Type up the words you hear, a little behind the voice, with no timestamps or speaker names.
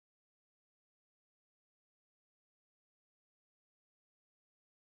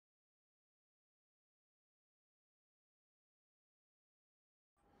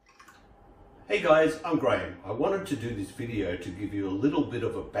Hey guys, I'm Graham. I wanted to do this video to give you a little bit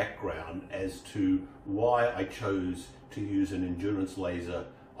of a background as to why I chose to use an endurance laser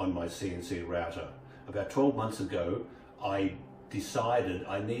on my CNC router. About 12 months ago, I decided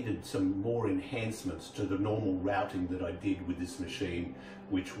I needed some more enhancements to the normal routing that I did with this machine,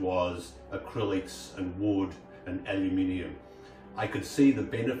 which was acrylics and wood and aluminium. I could see the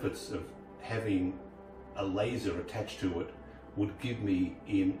benefits of having a laser attached to it would give me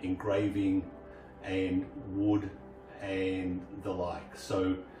in engraving and wood and the like.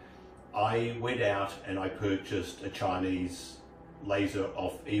 So I went out and I purchased a Chinese laser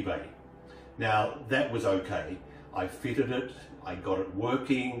off eBay. Now that was okay. I fitted it, I got it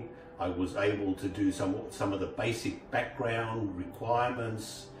working, I was able to do some of the basic background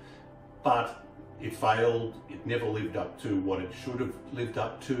requirements, but it failed. It never lived up to what it should have lived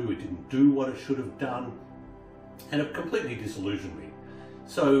up to. It didn't do what it should have done, and it completely disillusioned me.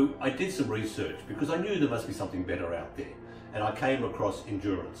 So I did some research because I knew there must be something better out there, and I came across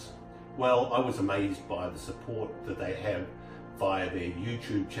Endurance. Well, I was amazed by the support that they have via their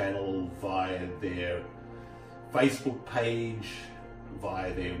YouTube channel, via their Facebook page,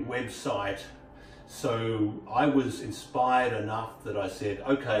 via their website. So I was inspired enough that I said,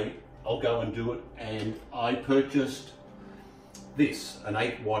 okay, I'll go and do it, and I purchased this, an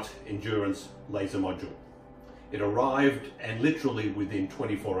 8-watt Endurance laser module. It arrived, and literally within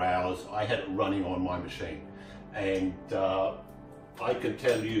 24 hours I had it running on my machine, and I can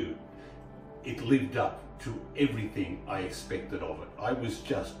tell you it lived up to everything I expected of it. I was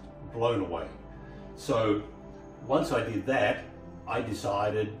just blown away. So once I did that, I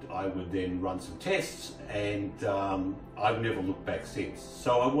decided I would then run some tests, and I've never looked back since.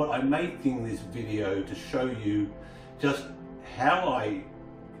 So I'm making this video to show you just how I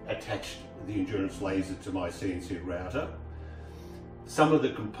attached the Endurance laser to my CNC router, some of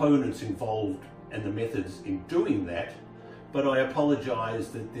the components involved and the methods in doing that. But I apologize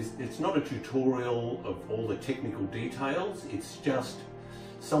that it's not a tutorial of all the technical details. It's just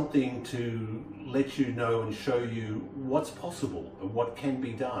something to let you know and show you what's possible and what can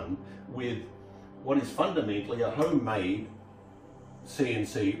be done with what is fundamentally a homemade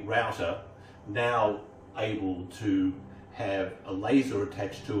CNC router, now able to have a laser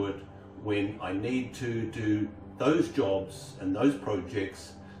attached to it when I need to do those jobs and those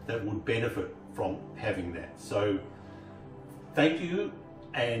projects that would benefit from having that. So thank you,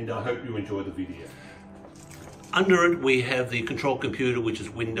 and I hope you enjoy the video. Under it we have the control computer, which is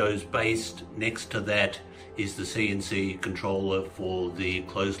Windows based. Next to that is the CNC controller for the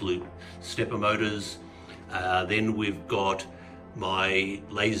closed loop stepper motors. Then we've got my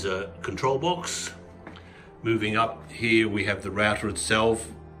laser control box. Moving up here we have the router itself,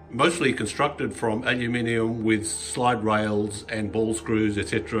 mostly constructed from aluminium with slide rails and ball screws,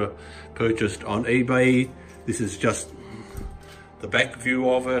 etc., purchased on eBay. This is just the back view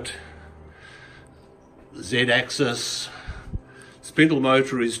of it. Z-axis. Spindle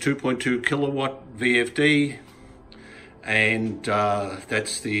motor is 2.2 kilowatt VFD, and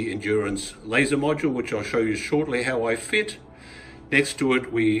that's the Endurance laser module, which I'll show you shortly how I fit. Next to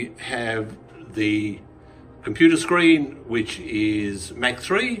it we have the computer screen, which is Mach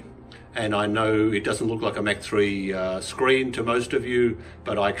 3, and I know it doesn't look like a Mach 3 screen to most of you,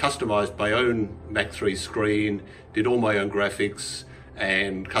 but I customized my own Mach 3 screen, did all my own graphics,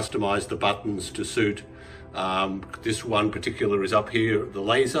 and customized the buttons to suit. This one particular is up here, the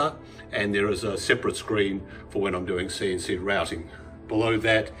laser, and there is a separate screen for when I'm doing CNC routing. Below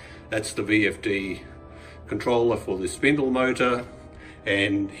that, that's the Vfd controller for the spindle motor,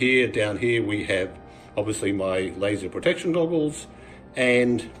 and here, down here, we have obviously my laser protection goggles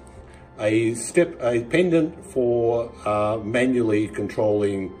and a pendant for manually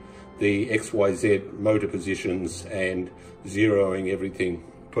controlling the XYZ motor positions and zeroing everything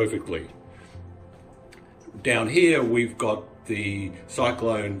perfectly. Down here we've got the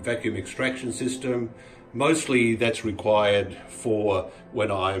Cyclone vacuum extraction system. Mostly that's required for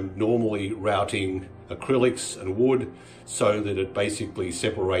when I'm normally routing acrylics and wood, so that it basically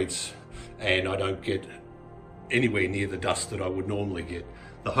separates and I don't get anywhere near the dust that I would normally get.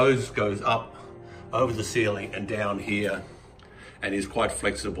 The hose goes up over the ceiling and down here and is quite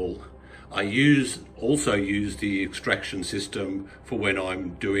flexible. I also use the extraction system for when I'm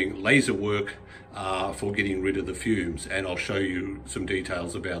doing laser work for getting rid of the fumes, and I'll show you some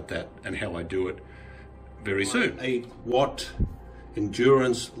details about that and how I do it very soon. 8-watt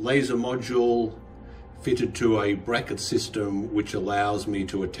Endurance laser module fitted to a bracket system, which allows me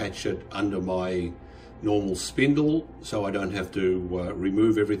to attach it under my normal spindle, so I don't have to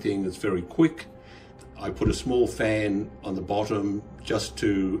remove everything. It's very quick. I put a small fan on the bottom just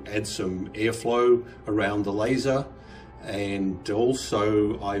to add some airflow around the laser, and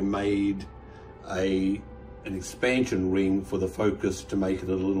also I made an expansion ring for the focus to make it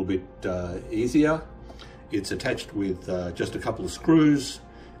a little bit easier. It's attached with just a couple of screws,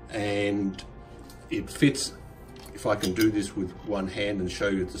 and it fits. If I can do this with one hand and show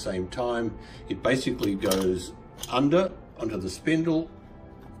you at the same time, it basically goes onto the spindle,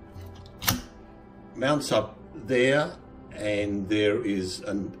 mounts up there, and there is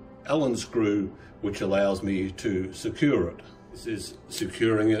an Allen screw which allows me to secure it. This is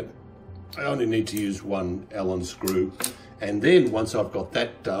securing it. I only need to use one Allen screw, and then once I've got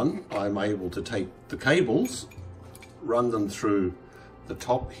that done, I'm able to take the cables, run them through the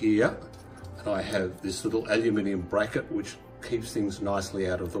top here, and I have this little aluminium bracket which keeps things nicely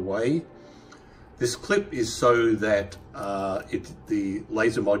out of the way. This clip is so that the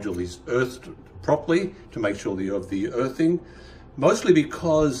laser module is earthed properly to make sure that you have the earthing, mostly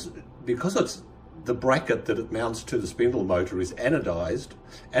because it's the bracket that it mounts to the spindle motor is anodized.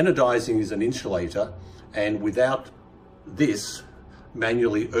 Anodizing is an insulator, and without this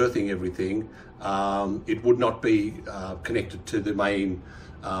manually earthing everything, it would not be connected to the main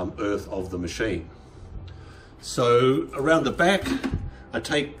earth of the machine. So around the back, I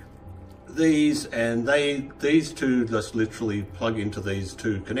take these, and these two just literally plug into these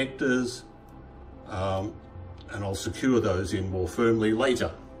two connectors, and I'll secure those in more firmly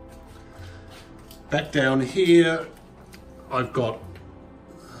later. Back down here, I've got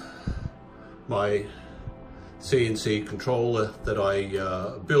my CNC controller that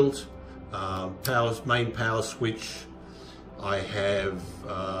I built, main power switch. I have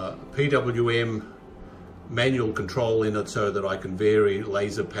PWM manual control in it so that I can vary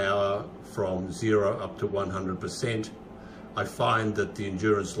laser power from 0 up to 100%. I find that the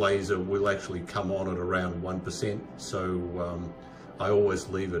endurance laser will actually come on at around 1%, so I always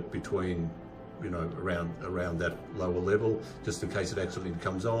leave it between, around that lower level, just in case it accidentally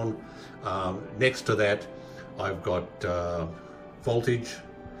comes on. Next to that, I've got voltage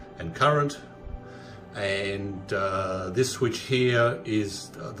and current, and this switch here is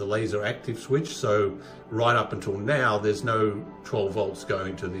the laser active switch. So right up until now, there's no 12 volts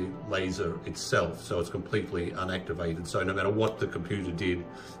going to the laser itself, so it's completely unactivated. So no matter what the computer did,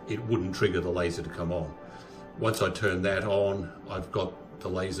 it wouldn't trigger the laser to come on. Once I turn that on, I've got the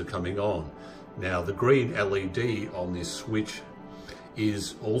laser coming on. Now the green LED on this switch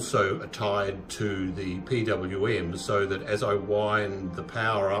is also tied to the PWM, so that as I wind the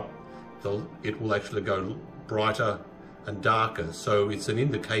power up, it will actually go brighter and darker. So it's an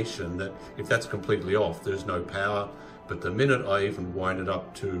indication that if that's completely off, there's no power. But the minute I even wind it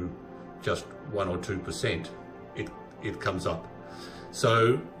up to just 1 or 2%, it comes up.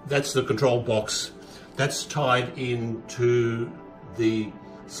 So that's the control box. That's tied into the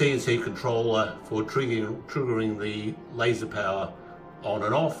CNC controller for triggering the laser power on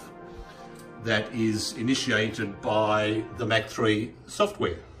and off. That is initiated by the Mach 3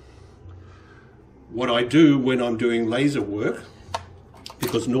 software. What I do when I'm doing laser work,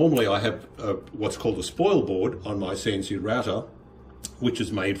 because normally I have what's called a spoil board on my CNC router, which is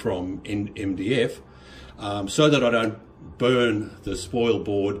made from MDF, so that I don't burn the spoil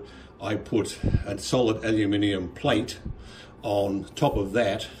board, I put a solid aluminium plate on top of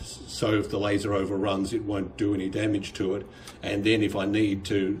that, so if the laser overruns, it won't do any damage to it. And then if I need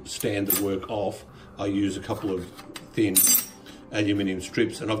to stand the work off, I use a couple of thin aluminium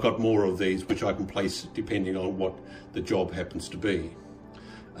strips, and I've got more of these which I can place depending on what the job happens to be.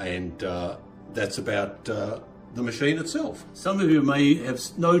 And that's about the machine itself. Some of you may have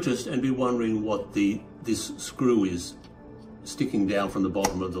noticed and be wondering what this screw is sticking down from the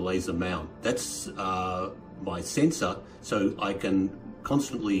bottom of the laser mount. That's my sensor, so I can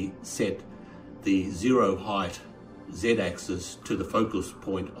constantly set the zero height Z-axis to the focus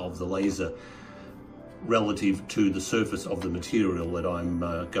point of the laser relative to the surface of the material that I'm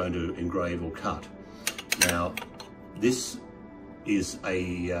going to engrave or cut. Now, this is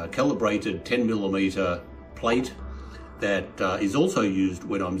a calibrated 10mm plate that is also used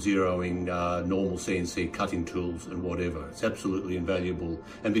when I'm zeroing normal CNC cutting tools and whatever. It's absolutely invaluable.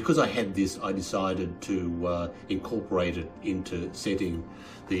 And because I had this, I decided to incorporate it into setting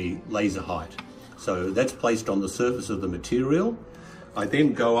the laser height. So that's placed on the surface of the material. I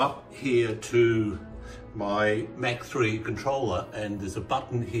then go up here to my Mach 3 controller, and there's a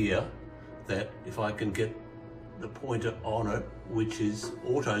button here that, if I can get the pointer on it, which is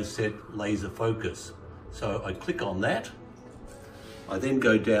auto set laser focus. So I click on that. I then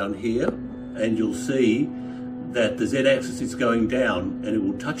go down here, and you'll see that the Z-axis is going down, and it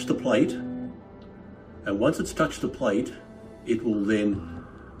will touch the plate, And once it's touched the plate, it will then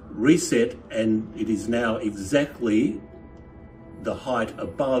reset, and it is now exactly the height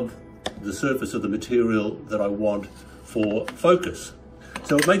above the surface of the material that I want for focus.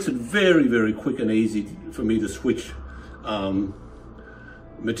 So it makes it very, very quick and easy for me to switch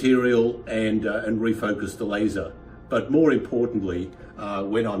material and refocus the laser. But more importantly,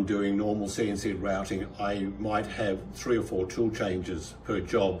 when I'm doing normal CNC routing, I might have 3 or 4 tool changes per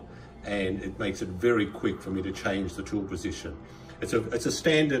job, and it makes it very quick for me to change the tool position. It's a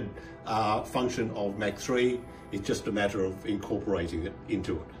standard function of Mach 3. It's just a matter of incorporating it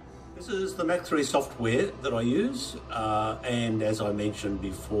into it. This is the Mach 3 software that I use, and as I mentioned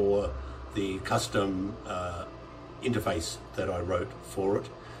before, the custom interface that I wrote for it.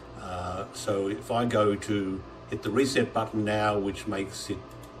 So if I go to hit the reset button now, which makes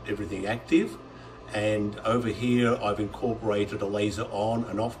everything active, and over here I've incorporated a laser on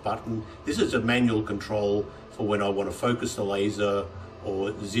and off button. This is a manual control for when I want to focus the laser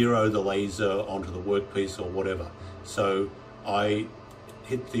or zero the laser onto the workpiece or whatever. So I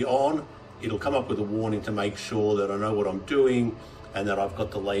hit the on, it'll come up with a warning to make sure that I know what I'm doing and that I've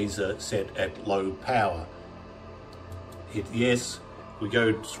got the laser set at low power. Hit yes. We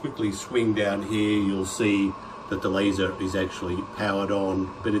go quickly swing down here, you'll see that the laser is actually powered on,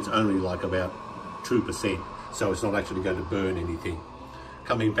 but it's only like about 2%, so it's not actually going to burn anything.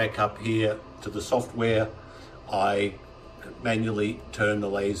 Coming back up here to the software, I manually turn the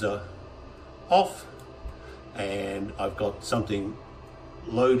laser off, and I've got something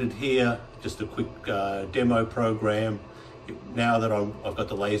loaded here, just a quick demo program. Now that I've got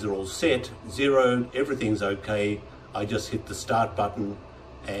the laser all set, zeroed, everything's okay, I just hit the start button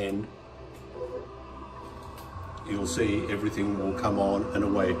and you'll see everything will come on and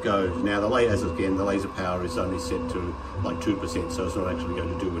away it goes. Now the laser power is only set to like 2%, so it's not actually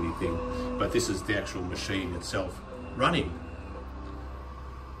going to do anything. But this is the actual machine itself running.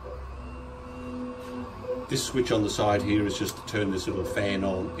 This switch on the side here is just to turn this little fan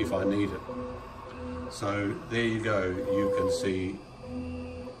on if I need it. So there you go, you can see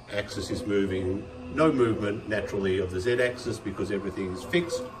axis is moving, no movement naturally of the Z-axis because everything is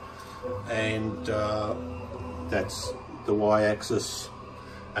fixed, and that's the Y-axis,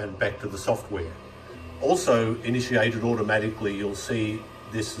 and back to the software. Also initiated automatically, you'll see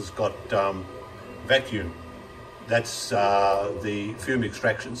this has got vacuum. That's the fume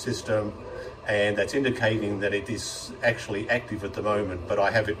extraction system, and that's indicating that it is actually active at the moment, but I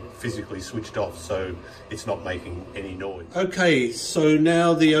have it physically switched off, so it's not making any noise. Okay, so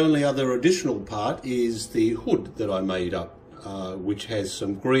now the only other additional part is the hood that I made up, which has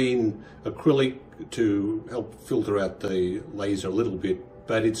some green acrylic to help filter out the laser a little bit,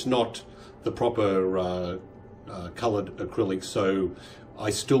 but it's not the proper colored acrylic, so I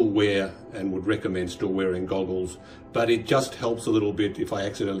still wear and would recommend still wearing goggles, but it just helps a little bit if I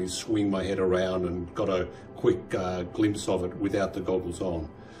accidentally swing my head around and got a quick glimpse of it without the goggles on.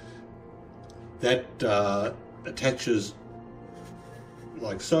 That attaches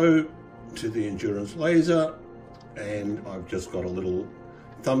like so to the endurance laser, and I've just got a little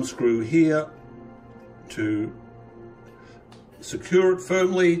thumb screw here to secure it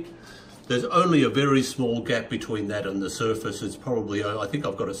firmly. There's only a very small gap between that and the surface. It's probably, I think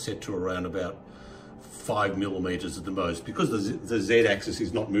I've got it set to around about 5 millimeters at the most. Because the Z-axis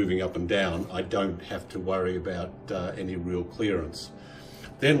is not moving up and down, I don't have to worry about any real clearance.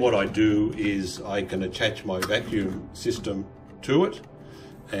 Then what I do is I can attach my vacuum system to it,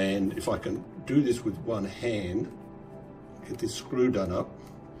 and if I can do this with one hand, get this screw done up,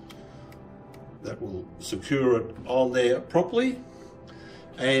 that will secure it on there properly.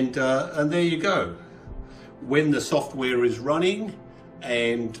 And there you go. When the software is running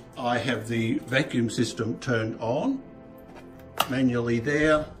and I have the vacuum system turned on manually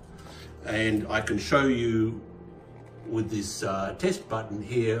there, and I can show you with this test button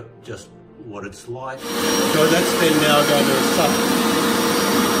here just what it's like. So that's then now going to suck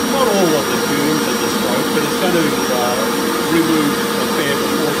not all of the fumes at the smoke, but it's going to remove a fair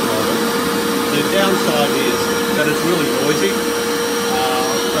proportion of it. The downside is that it's really noisy.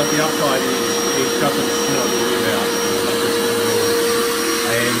 But the upside is it doesn't smell the room out.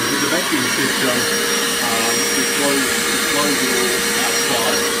 And with the vacuum system, it blows it all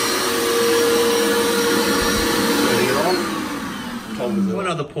outside. Turning it on. One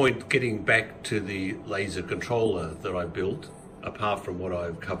other point, getting back to the laser controller that I built, apart from what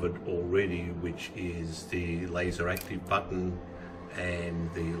I've covered already, which is the laser active button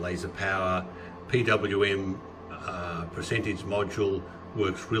and the laser power, PWM percentage module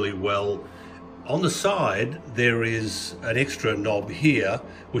works really well. On the side there is an extra knob here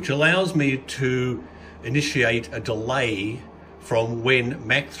which allows me to initiate a delay from when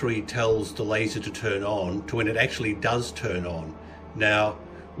Mach 3 tells the laser to turn on to when it actually does turn on. Now,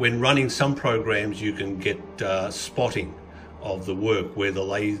 when running some programs, you can get spotting of the work where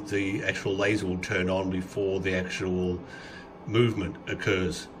the actual laser will turn on before the actual movement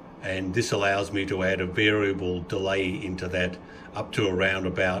occurs. And this allows me to add a variable delay into that up to around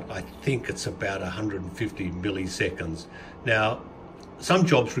about, I think it's about 150 milliseconds. Now, some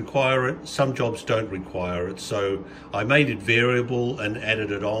jobs require it, some jobs don't require it. So I made it variable and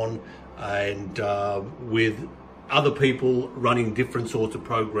added it on. And with other people running different sorts of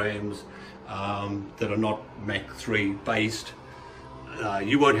programs that are not Mach 3 based,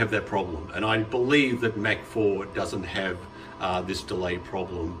 you won't have that problem. And I believe that Mach 4 doesn't have this delay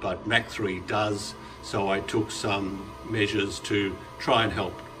problem, but Mach 3 does. So I took some measures to try and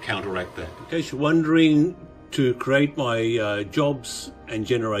help counteract that. In case you're wondering, to create my jobs and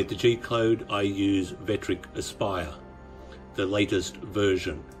generate the G-code, I use Vfd Aspire, the latest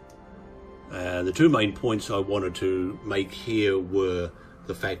version. The two main points I wanted to make here were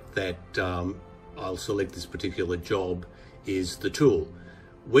the fact that I'll select this particular job is the tool.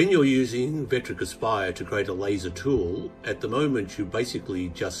 When you're using Vfd Aspire to create a laser tool, at the moment you basically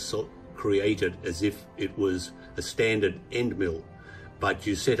just create it as if it was a standard end mill, but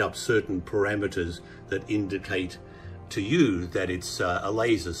you set up certain parameters that indicate to you that it's a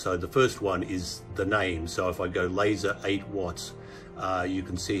laser. So the first one is the name. So if I go laser 8 watts, you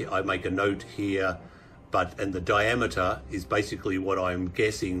can see I make a note here, and the diameter is basically what I'm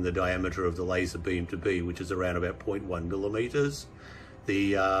guessing the diameter of the laser beam to be, which is around about 0.1 millimeters.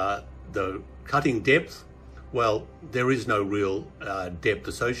 The cutting depth, well, there is no real depth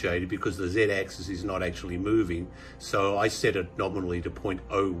associated because the z-axis is not actually moving, so I set it nominally to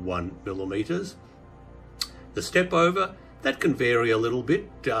 0.01 millimeters. The step over, that can vary a little bit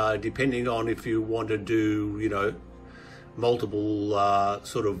depending on if you want to do, you know, multiple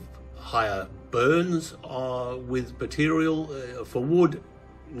sort of higher burns with material. For wood,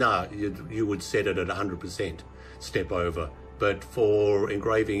 no, you would set it at 100% step over. But for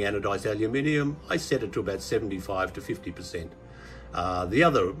engraving anodized aluminum, I set it to about 75 to 50%. The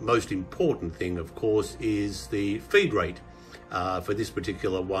other most important thing, of course, is the feed rate. For this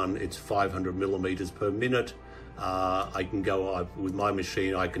particular one, it's 500 millimeters per minute. I can go, with my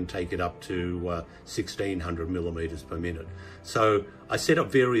machine, I can take it up to 1600 millimeters per minute. So I set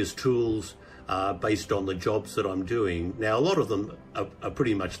up various tools based on the jobs that I'm doing. Now, a lot of them are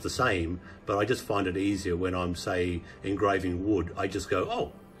pretty much the same, but I just find it easier when I'm, say, engraving wood. I just go,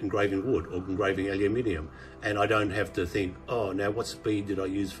 oh, engraving wood or engraving aluminium, and I don't have to think, oh, now what speed did I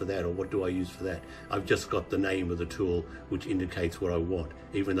use for that, or what do I use for that? I've just got the name of the tool which indicates what I want,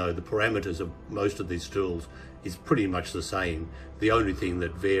 even though the parameters of most of these tools is pretty much the same. The only thing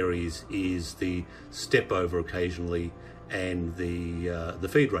that varies is the step over occasionally and the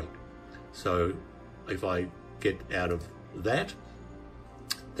feed rate. So if I get out of that,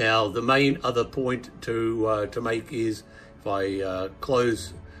 now the main other point to make is, if I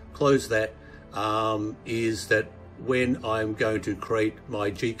close that, is that when I'm going to create my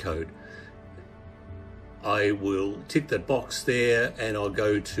G-code, I will tick that box there and I'll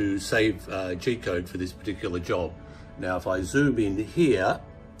go to save G-code for this particular job. Now if I zoom in here,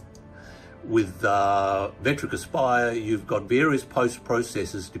 with Vfd Aspire, you've got various post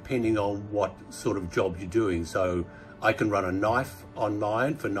processes depending on what sort of job you're doing. So I can run a knife on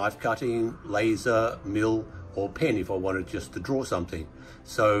mine for knife cutting, laser, mill, or pen if I wanted just to draw something.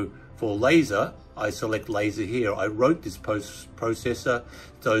 So for laser, I select laser here. I wrote this post processor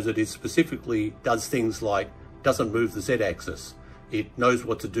so that it specifically does things like doesn't move the Z-axis. It knows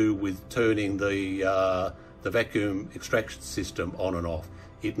what to do with turning the vacuum extraction system on and off.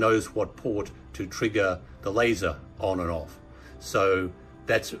 It knows what port to trigger the laser on and off. So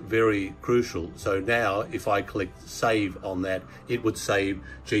that's very crucial. So now if I click save on that, it would save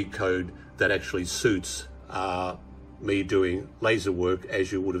G-code that actually suits me doing laser work,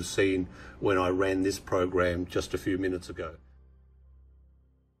 as you would have seen when I ran this program just a few minutes ago.